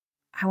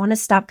I want to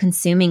stop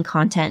consuming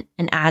content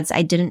and ads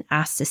I didn't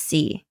ask to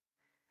see.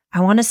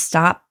 I want to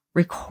stop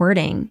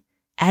recording,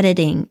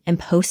 editing, and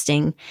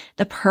posting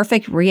the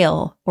perfect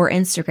reel or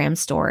Instagram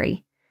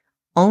story,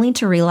 only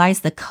to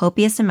realize the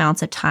copious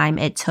amounts of time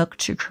it took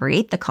to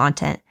create the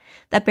content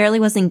that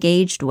barely was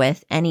engaged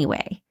with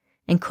anyway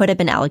and could have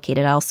been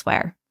allocated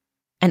elsewhere.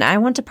 And I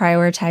want to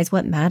prioritize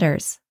what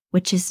matters,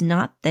 which is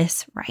not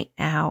this right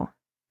now.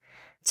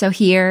 So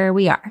here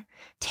we are.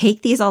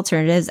 Take these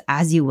alternatives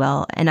as you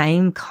will, and I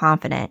am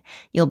confident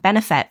you'll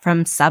benefit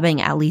from subbing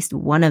at least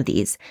one of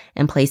these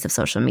in place of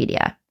social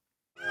media.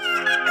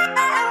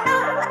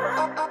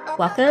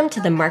 Welcome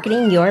to the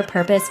Marketing Your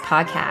Purpose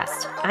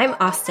podcast. I'm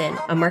Austin,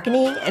 a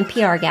marketing and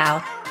PR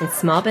gal and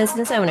small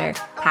business owner,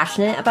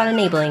 passionate about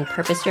enabling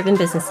purpose-driven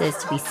businesses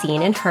to be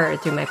seen and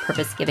heard through my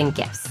purpose-given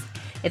gifts.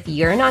 If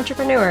you're an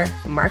entrepreneur,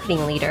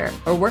 marketing leader,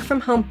 or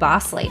work-from-home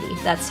boss lady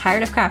that's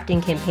tired of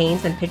crafting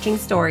campaigns and pitching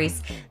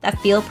stories that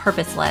feel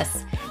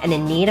purposeless and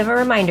in need of a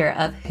reminder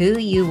of who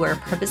you were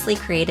purposely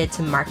created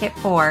to market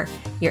for,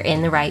 you're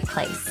in the right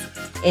place.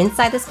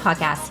 Inside this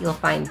podcast, you'll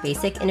find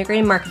basic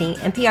integrated marketing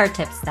and PR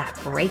tips that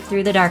break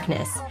through the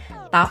darkness,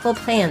 thoughtful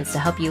plans to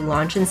help you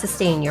launch and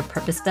sustain your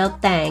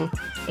purpose-built thing,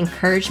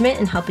 encouragement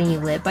in helping you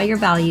live by your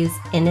values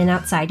in and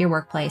outside your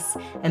workplace,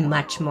 and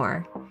much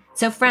more.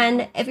 So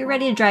friend, if you're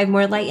ready to drive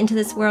more light into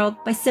this world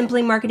by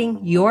simply marketing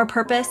your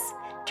purpose,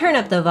 turn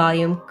up the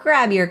volume,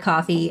 grab your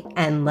coffee,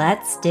 and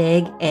let's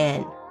dig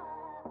in.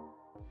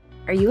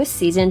 Are you a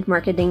seasoned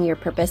Marketing Your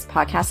Purpose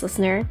podcast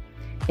listener?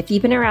 If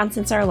you've been around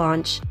since our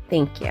launch,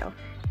 thank you.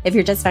 If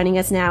you're just finding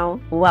us now,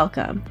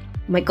 welcome.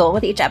 My goal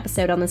with each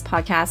episode on this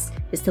podcast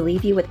is to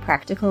leave you with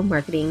practical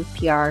marketing,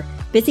 PR,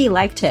 busy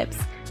life tips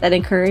that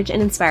encourage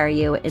and inspire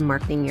you in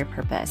marketing your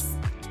purpose.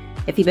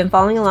 If you've been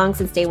following along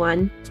since day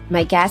one,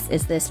 my guess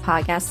is this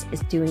podcast is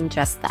doing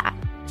just that.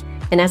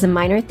 And as a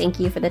minor thank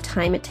you for the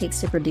time it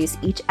takes to produce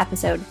each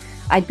episode,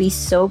 I'd be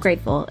so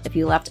grateful if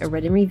you left a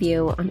written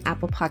review on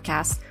Apple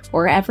Podcasts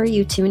or wherever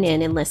you tune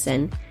in and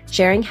listen,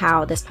 sharing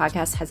how this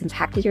podcast has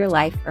impacted your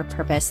life or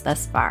purpose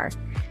thus far.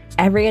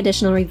 Every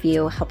additional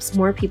review helps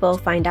more people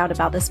find out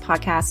about this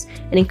podcast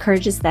and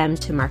encourages them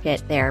to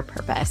market their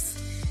purpose.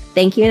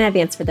 Thank you in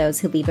advance for those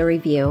who leave a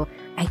review.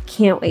 I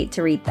can't wait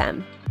to read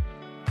them.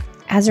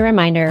 As a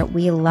reminder,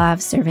 we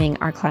love serving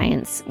our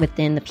clients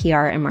within the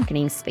PR and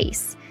marketing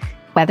space.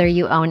 Whether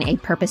you own a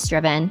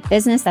purpose-driven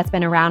business that's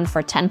been around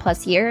for 10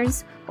 plus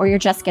years, or you're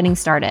just getting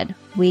started,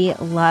 we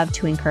love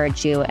to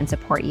encourage you and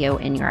support you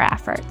in your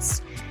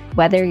efforts.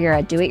 Whether you're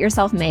a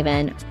do-it-yourself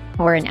maven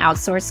or an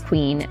outsourced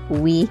queen,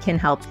 we can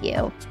help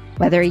you.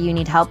 Whether you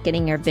need help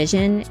getting your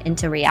vision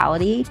into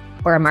reality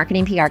or a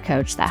marketing PR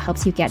coach that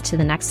helps you get to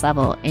the next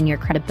level in your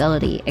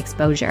credibility,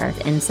 exposure,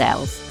 and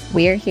sales,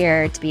 we're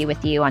here to be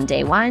with you on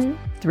day 1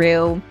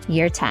 through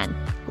year 10.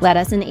 Let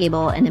us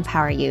enable and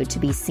empower you to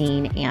be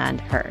seen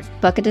and heard.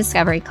 Book a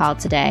discovery call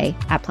today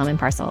at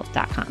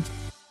plumandparcel.com.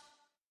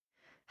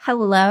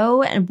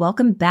 Hello, and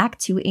welcome back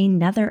to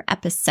another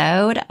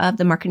episode of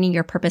the Marketing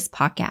Your Purpose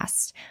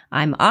podcast.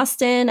 I'm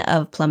Austin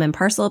of Plum and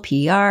Parcel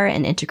PR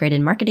and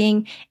Integrated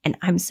Marketing, and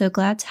I'm so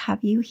glad to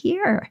have you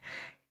here.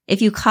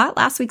 If you caught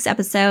last week's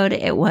episode,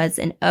 it was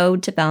an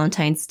ode to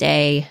Valentine's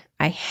Day.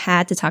 I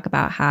had to talk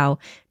about how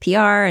PR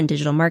and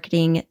digital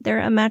marketing, they're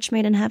a match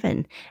made in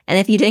heaven. And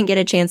if you didn't get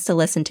a chance to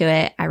listen to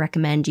it, I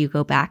recommend you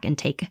go back and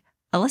take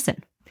a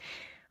listen.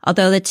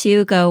 Although the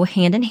two go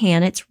hand in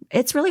hand,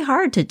 it's really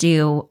hard to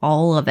do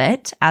all of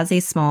it as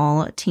a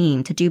small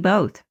team, to do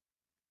both.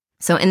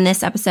 So in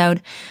this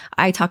episode,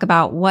 I talk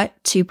about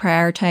what to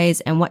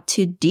prioritize and what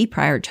to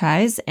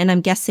deprioritize. And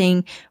I'm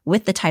guessing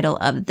with the title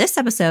of this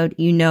episode,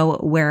 you know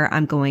where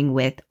I'm going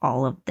with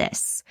all of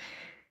this.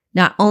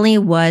 Not only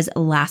was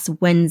last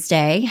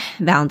Wednesday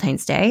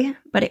Valentine's Day,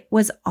 but it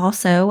was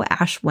also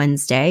Ash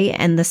Wednesday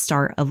and the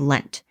start of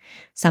Lent,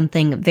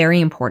 something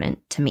very important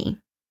to me.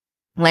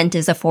 Lent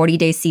is a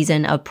 40-day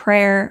season of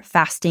prayer,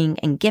 fasting,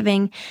 and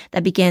giving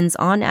that begins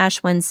on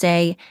Ash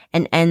Wednesday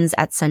and ends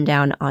at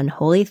sundown on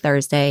Holy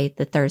Thursday,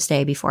 the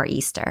Thursday before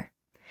Easter.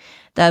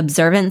 The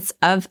observance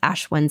of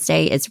Ash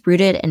Wednesday is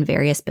rooted in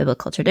various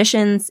biblical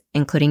traditions,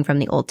 including from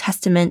the Old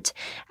Testament.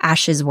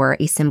 Ashes were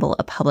a symbol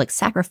of public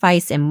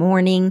sacrifice and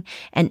mourning,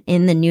 and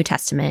in the New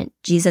Testament,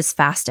 Jesus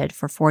fasted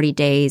for 40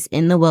 days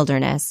in the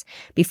wilderness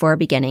before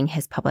beginning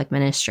his public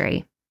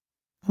ministry.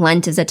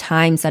 Lent is a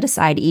time set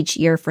aside each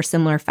year for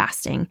similar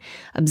fasting,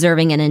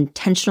 observing an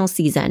intentional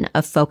season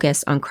of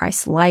focus on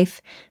Christ's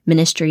life,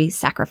 ministry,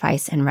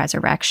 sacrifice, and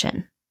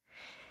resurrection.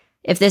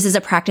 If this is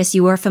a practice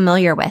you are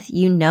familiar with,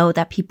 you know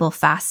that people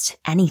fast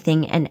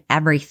anything and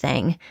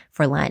everything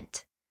for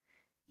Lent.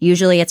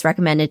 Usually it's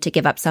recommended to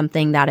give up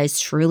something that is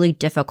truly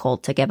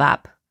difficult to give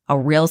up, a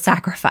real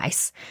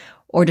sacrifice,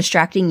 or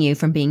distracting you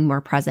from being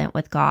more present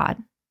with God.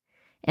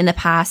 In the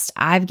past,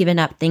 I've given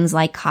up things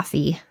like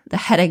coffee. The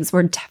headaches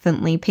were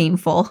definitely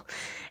painful.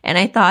 And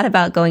I thought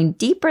about going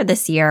deeper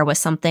this year with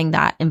something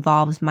that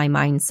involves my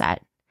mindset,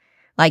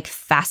 like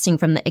fasting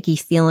from the icky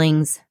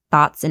feelings,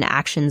 thoughts, and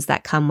actions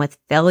that come with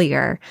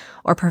failure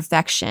or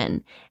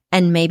perfection.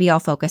 And maybe I'll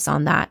focus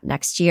on that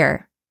next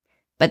year.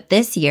 But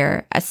this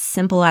year, as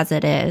simple as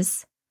it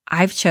is,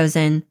 I've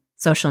chosen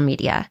social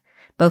media,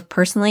 both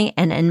personally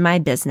and in my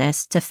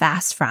business, to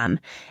fast from.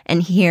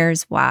 And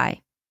here's why.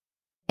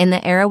 In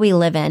the era we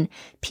live in,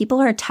 people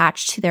are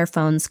attached to their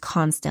phones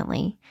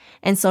constantly,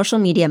 and social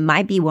media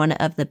might be one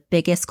of the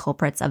biggest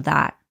culprits of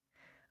that.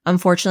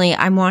 Unfortunately,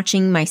 I'm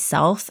watching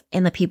myself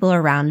and the people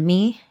around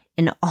me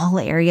in all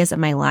areas of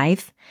my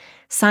life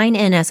sign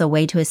in as a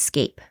way to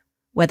escape,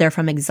 whether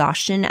from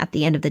exhaustion at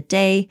the end of the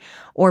day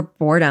or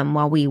boredom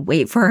while we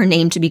wait for our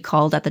name to be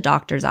called at the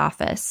doctor's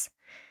office.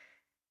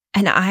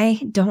 And I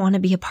don't want to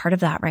be a part of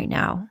that right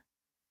now.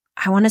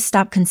 I want to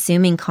stop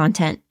consuming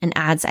content and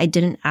ads I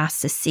didn't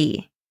ask to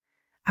see.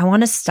 I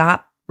want to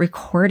stop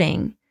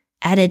recording,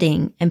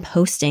 editing, and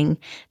posting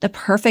the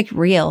perfect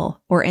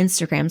reel or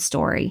Instagram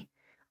story,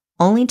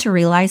 only to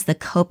realize the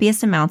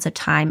copious amounts of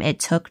time it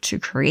took to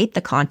create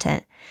the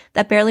content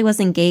that barely was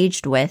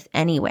engaged with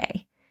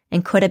anyway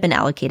and could have been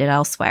allocated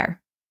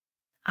elsewhere.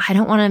 I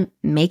don't want to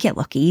make it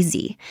look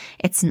easy.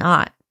 It's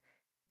not.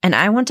 And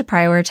I want to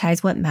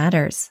prioritize what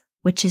matters,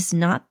 which is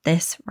not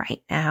this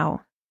right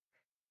now.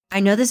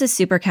 I know this is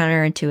super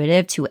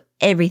counterintuitive to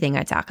everything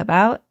I talk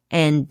about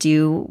and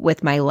do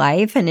with my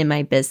life and in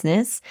my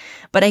business,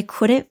 but I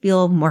couldn't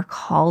feel more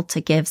called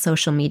to give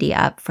social media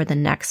up for the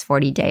next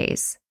 40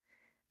 days.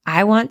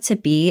 I want to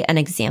be an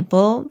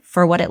example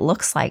for what it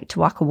looks like to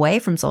walk away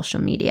from social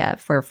media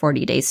for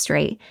 40 days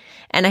straight,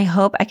 and I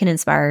hope I can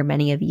inspire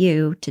many of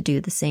you to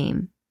do the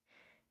same.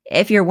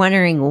 If you're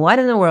wondering what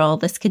in the world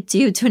this could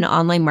do to an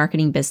online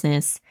marketing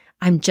business,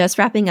 I'm just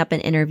wrapping up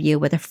an interview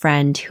with a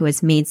friend who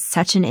has made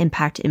such an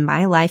impact in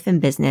my life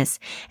and business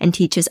and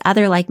teaches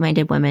other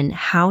like-minded women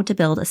how to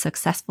build a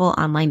successful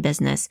online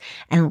business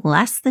in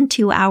less than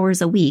 2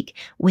 hours a week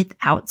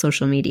without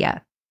social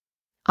media.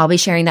 I'll be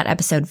sharing that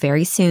episode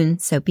very soon,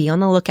 so be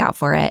on the lookout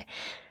for it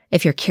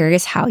if you're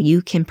curious how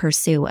you can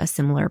pursue a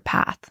similar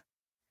path.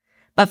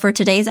 But for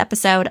today's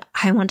episode,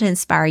 I want to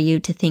inspire you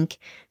to think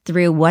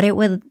through what it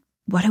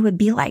would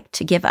be like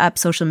to give up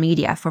social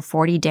media for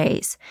 40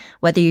 days,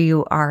 whether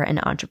you are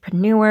an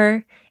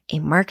entrepreneur, a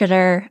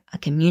marketer, a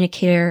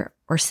communicator,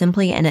 or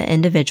simply an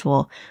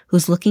individual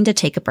who's looking to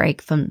take a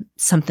break from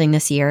something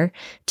this year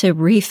to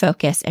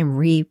refocus and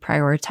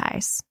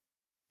reprioritize.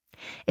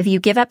 If you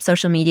give up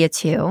social media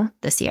too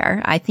this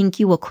year, I think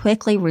you will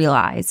quickly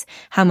realize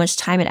how much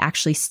time it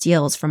actually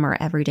steals from our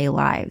everyday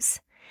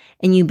lives.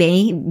 And you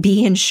may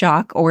be in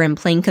shock or in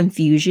plain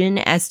confusion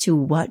as to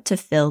what to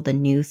fill the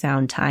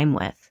newfound time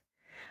with.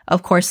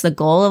 Of course, the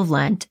goal of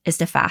Lent is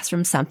to fast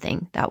from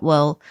something that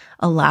will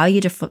allow you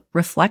to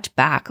reflect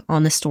back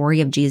on the story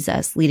of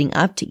Jesus leading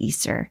up to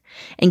Easter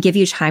and give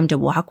you time to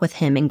walk with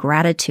him in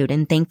gratitude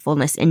and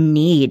thankfulness and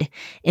need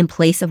in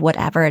place of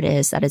whatever it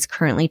is that is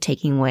currently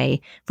taking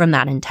away from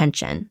that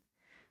intention.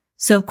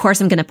 So, of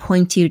course, I'm going to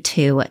point you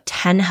to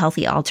 10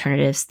 healthy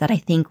alternatives that I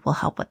think will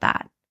help with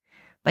that.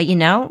 But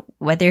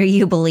whether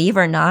you believe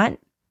or not,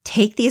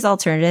 take these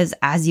alternatives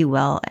as you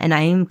will, and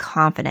I am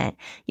confident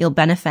you'll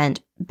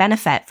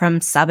benefit from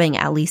subbing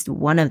at least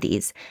one of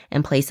these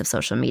in place of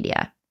social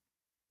media.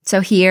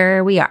 So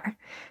here we are,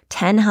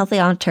 10 healthy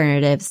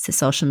alternatives to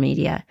social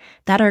media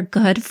that are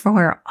good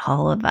for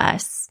all of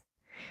us.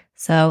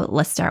 So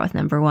let's start with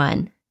number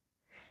one.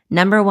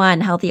 Number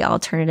one healthy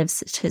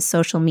alternatives to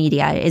social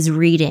media is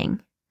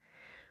reading.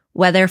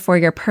 Whether for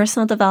your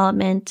personal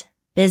development,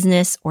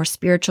 business, or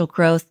spiritual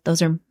growth,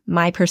 those are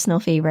my personal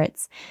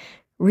favorites.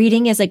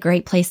 Reading is a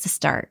great place to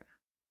start.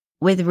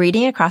 With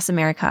Reading Across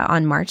America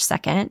on March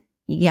 2nd,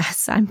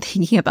 yes, I'm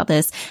thinking about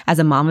this as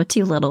a mom of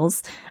 2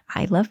 littles.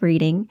 I love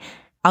reading.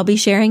 I'll be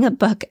sharing a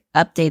book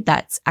update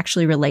that's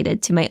actually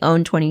related to my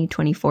own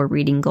 2024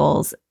 reading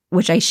goals,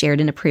 which I shared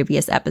in a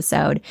previous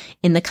episode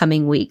in the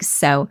coming weeks.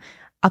 So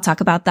I'll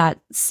talk about that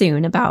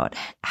soon, about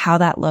how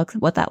that looks,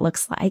 what that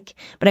looks like.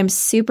 But I'm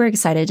super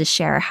excited to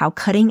share how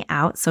cutting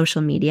out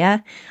social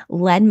media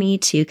led me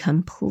to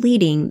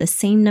completing the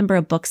same number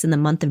of books in the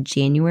month of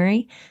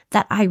January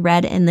that I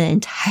read in the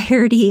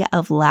entirety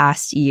of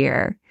last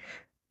year.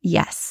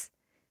 Yes.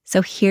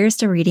 So here's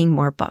to reading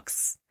more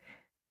books.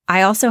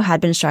 I also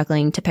had been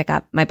struggling to pick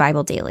up my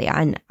Bible daily,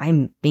 and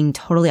I'm being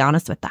totally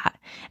honest with that.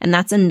 And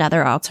that's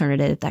another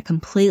alternative that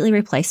completely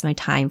replaced my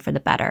time for the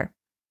better.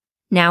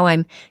 Now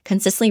I'm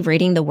consistently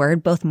reading the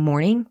word both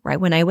morning, right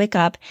when I wake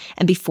up,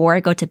 and before I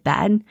go to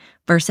bed,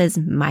 versus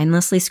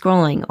mindlessly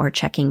scrolling or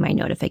checking my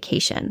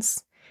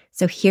notifications.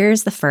 So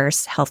here's the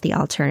first healthy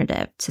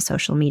alternative to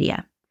social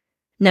media.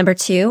 Number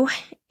 2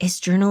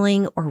 is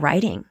journaling or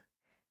writing.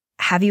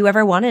 Have you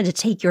ever wanted to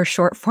take your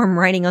short form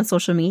writing on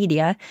social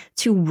media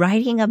to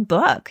writing a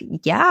book?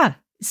 Yeah,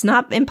 it's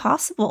not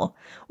impossible.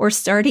 Or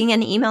starting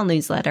an email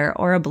newsletter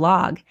or a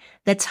blog.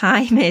 The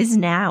time is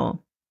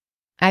now.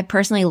 I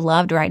personally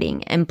loved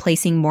writing and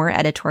placing more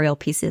editorial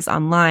pieces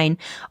online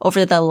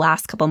over the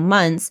last couple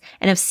months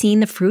and have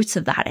seen the fruits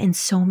of that in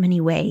so many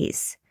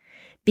ways.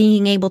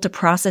 Being able to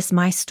process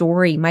my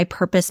story, my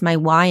purpose, my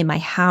why, and my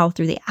how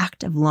through the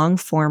act of long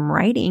form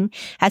writing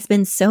has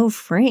been so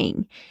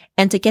freeing.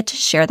 And to get to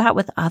share that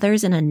with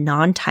others in a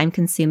non-time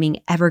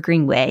consuming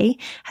evergreen way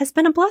has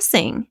been a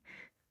blessing.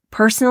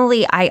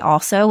 Personally, I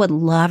also would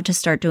love to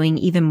start doing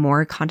even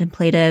more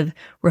contemplative,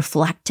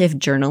 reflective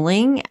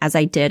journaling as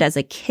I did as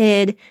a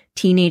kid,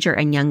 teenager,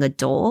 and young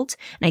adult.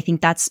 And I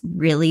think that's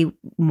really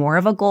more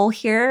of a goal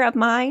here of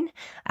mine.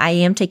 I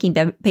am taking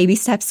baby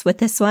steps with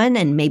this one,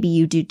 and maybe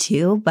you do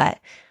too, but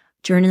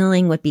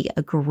journaling would be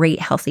a great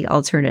healthy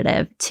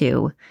alternative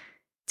to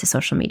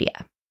social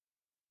media.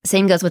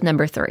 Same goes with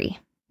number 3.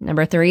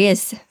 Number 3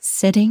 is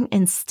sitting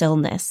in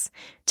stillness,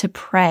 to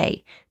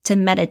pray, to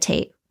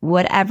meditate,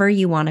 whatever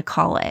you want to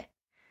call it.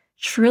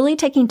 Truly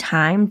taking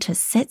time to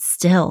sit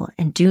still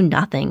and do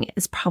nothing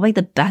is probably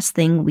the best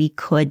thing we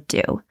could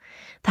do.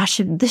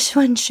 This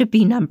one should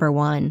be number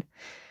 1.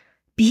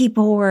 Be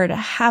bored,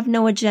 have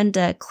no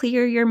agenda,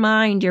 clear your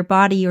mind, your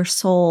body, your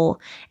soul,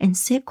 and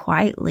sit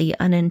quietly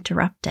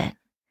uninterrupted.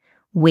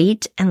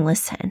 Wait and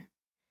listen.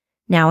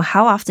 Now,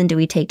 how often do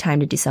we take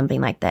time to do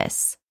something like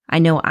this? I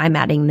know I'm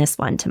adding this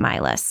one to my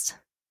list.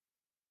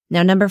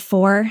 Now, number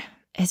 4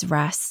 is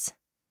rest.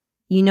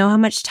 You know how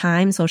much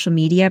time social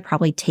media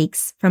probably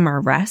takes from our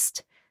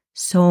rest?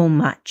 So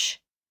much.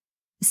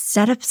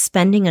 Instead of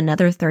spending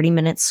another 30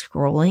 minutes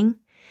scrolling,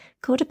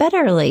 go to bed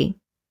early.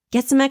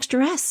 Get some extra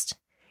rest.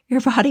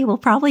 Your body will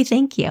probably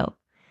thank you.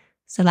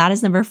 So that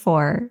is number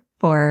 4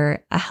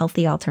 for a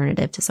healthy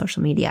alternative to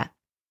social media.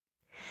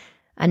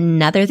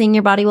 Another thing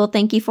your body will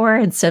thank you for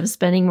instead of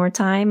spending more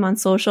time on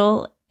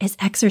social is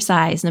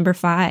exercise. Number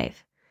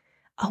 5,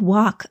 a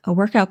walk, a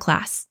workout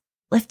class,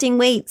 lifting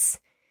weights.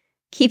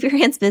 Keep your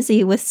hands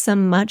busy with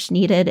some much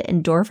needed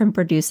endorphin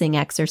producing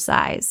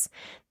exercise.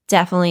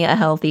 Definitely a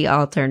healthy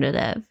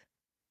alternative.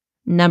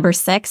 Number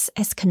 6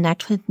 is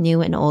connect with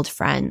new and old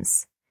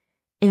friends.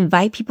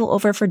 Invite people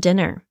over for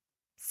dinner.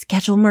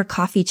 Schedule more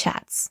coffee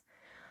chats.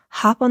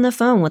 Hop on the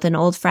phone with an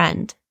old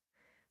friend.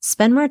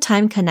 Spend more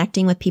time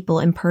connecting with people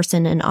in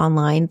person and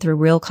online through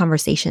real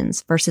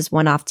conversations versus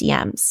one-off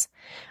DMs.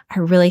 I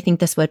really think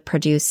this would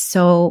produce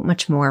so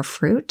much more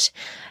fruit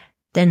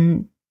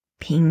than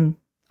being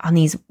on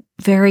these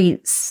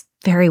very,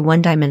 very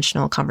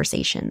one-dimensional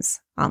conversations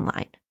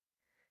online.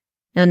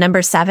 Now,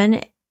 number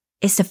 7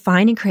 is to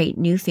find and create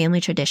new family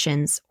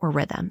traditions or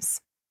rhythms.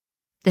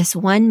 This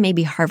one may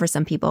be hard for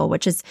some people,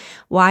 which is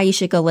why you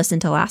should go listen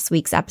to last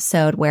week's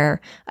episode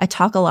where I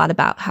talk a lot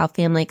about how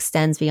family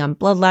extends beyond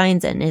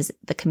bloodlines and is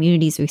the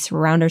communities we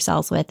surround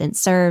ourselves with and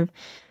serve.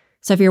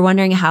 So if you're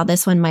wondering how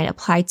this one might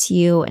apply to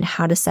you and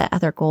how to set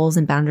other goals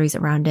and boundaries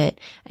around it,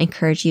 I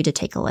encourage you to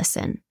take a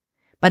listen.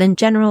 But in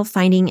general,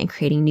 finding and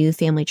creating new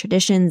family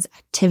traditions,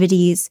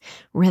 activities,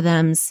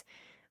 rhythms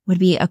would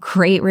be a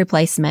great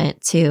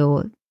replacement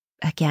to,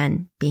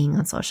 again, being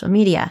on social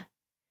media.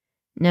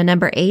 Now,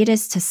 number 8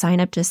 is to sign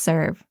up to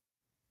serve.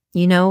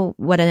 You know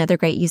what another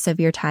great use of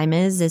your time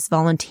is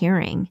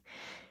volunteering.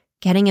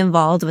 Getting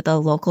involved with a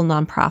local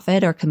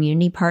nonprofit or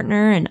community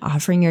partner and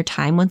offering your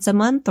time once a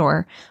month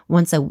or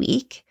once a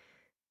week.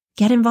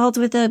 Get involved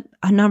with a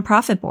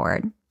nonprofit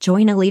board.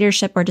 Join a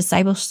leadership or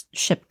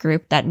discipleship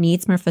group that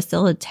needs more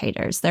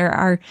facilitators. There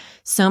are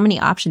so many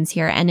options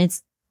here, and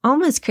it's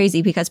almost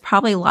crazy because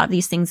probably a lot of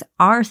these things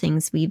are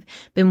things we've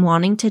been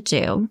wanting to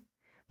do,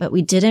 but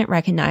we didn't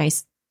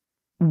recognize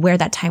where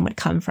that time would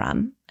come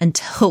from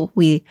until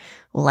we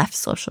left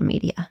social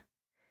media.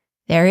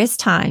 There is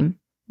time.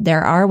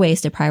 There are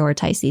ways to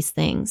prioritize these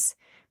things,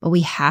 but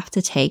we have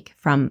to take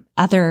from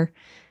other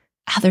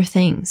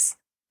things,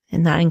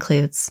 and that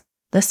includes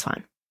this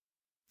one.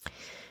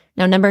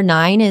 Now, number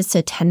 9 is to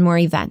attend more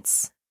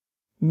events.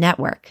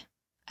 Network.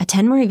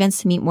 Attend more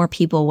events to meet more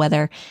people,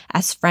 whether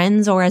as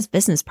friends or as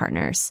business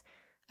partners.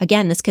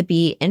 Again, this could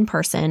be in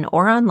person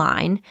or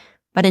online,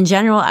 but in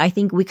general, I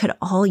think we could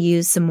all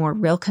use some more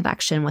real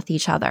connection with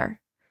each other.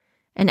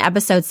 In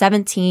episode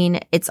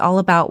 17, it's all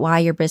about why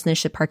your business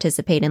should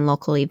participate in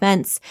local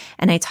events,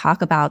 and I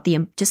talk about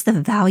just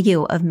the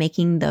value of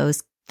making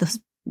those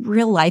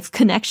real life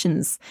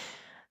connections.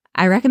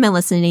 I recommend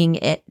listening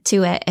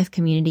to it if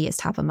community is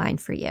top of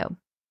mind for you.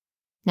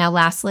 Now,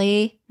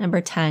 lastly,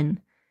 number 10,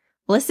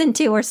 listen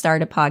to or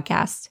start a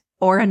podcast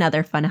or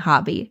another fun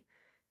hobby.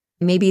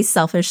 Maybe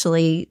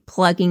selfishly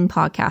plugging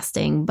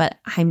podcasting, but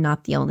I'm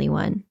not the only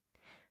one.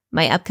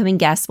 My upcoming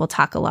guests will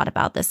talk a lot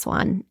about this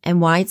one and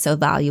why it's so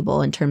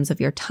valuable in terms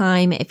of your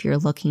time if you're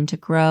looking to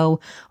grow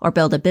or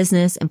build a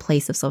business in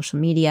place of social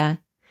media.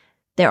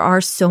 There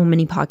are so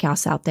many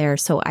podcasts out there,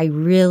 so I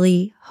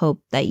really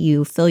hope that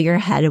you fill your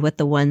head with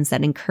the ones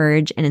that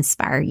encourage and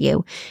inspire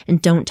you and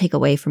don't take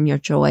away from your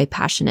joy,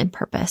 passion, and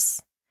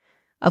purpose.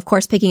 Of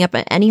course, picking up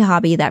any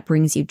hobby that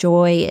brings you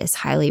joy is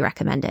highly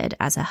recommended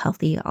as a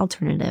healthy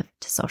alternative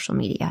to social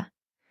media.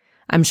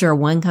 I'm sure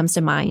one comes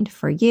to mind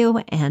for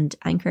you, and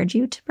I encourage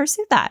you to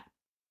pursue that.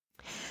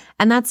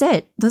 And that's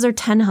it. Those are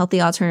 10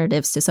 healthy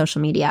alternatives to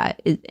social media.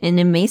 And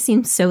it may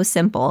seem so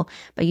simple,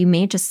 but you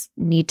may just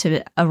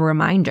need a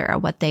reminder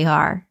of what they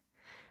are.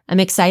 I'm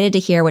excited to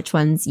hear which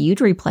ones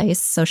you'd replace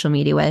social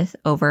media with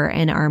over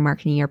in our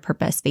Marketing Your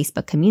Purpose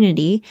Facebook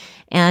community.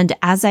 And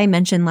as I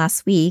mentioned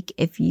last week,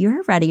 if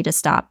you're ready to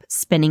stop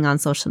spinning on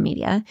social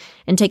media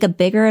and take a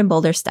bigger and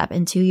bolder step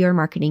into your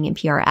marketing and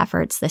PR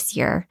efforts this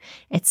year,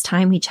 it's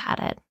time we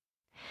chatted.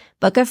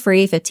 Book a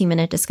free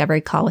 15-minute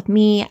discovery call with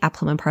me at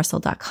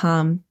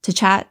plumandparcel.com to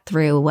chat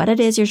through what it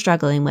is you're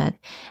struggling with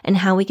and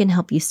how we can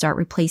help you start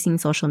replacing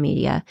social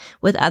media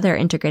with other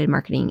integrated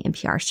marketing and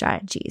PR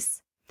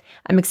strategies.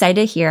 I'm excited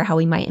to hear how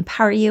we might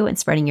empower you in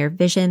spreading your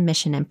vision,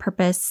 mission, and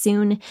purpose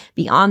soon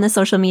beyond the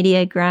social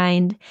media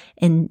grind.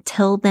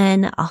 Until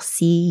then, I'll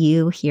see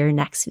you here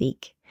next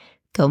week.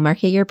 Go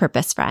market your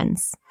purpose,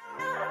 friends.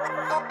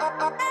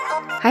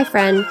 Hi,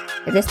 friend.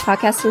 If this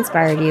podcast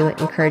inspired you,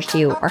 encouraged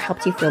you, or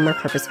helped you feel more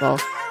purposeful,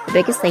 the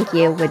biggest thank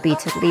you would be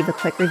to leave a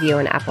quick review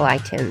on Apple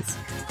iTunes,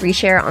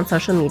 reshare on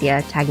social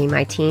media, tagging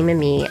my team and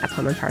me at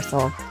Plum and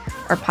Parcel,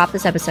 or pop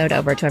this episode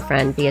over to a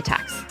friend via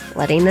text,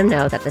 letting them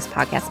know that this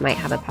podcast might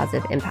have a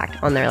positive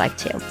impact on their life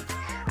too.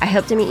 I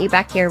hope to meet you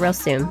back here real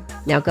soon.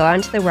 Now go out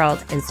into the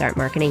world and start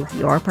marketing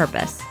your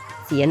purpose.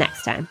 See you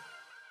next time.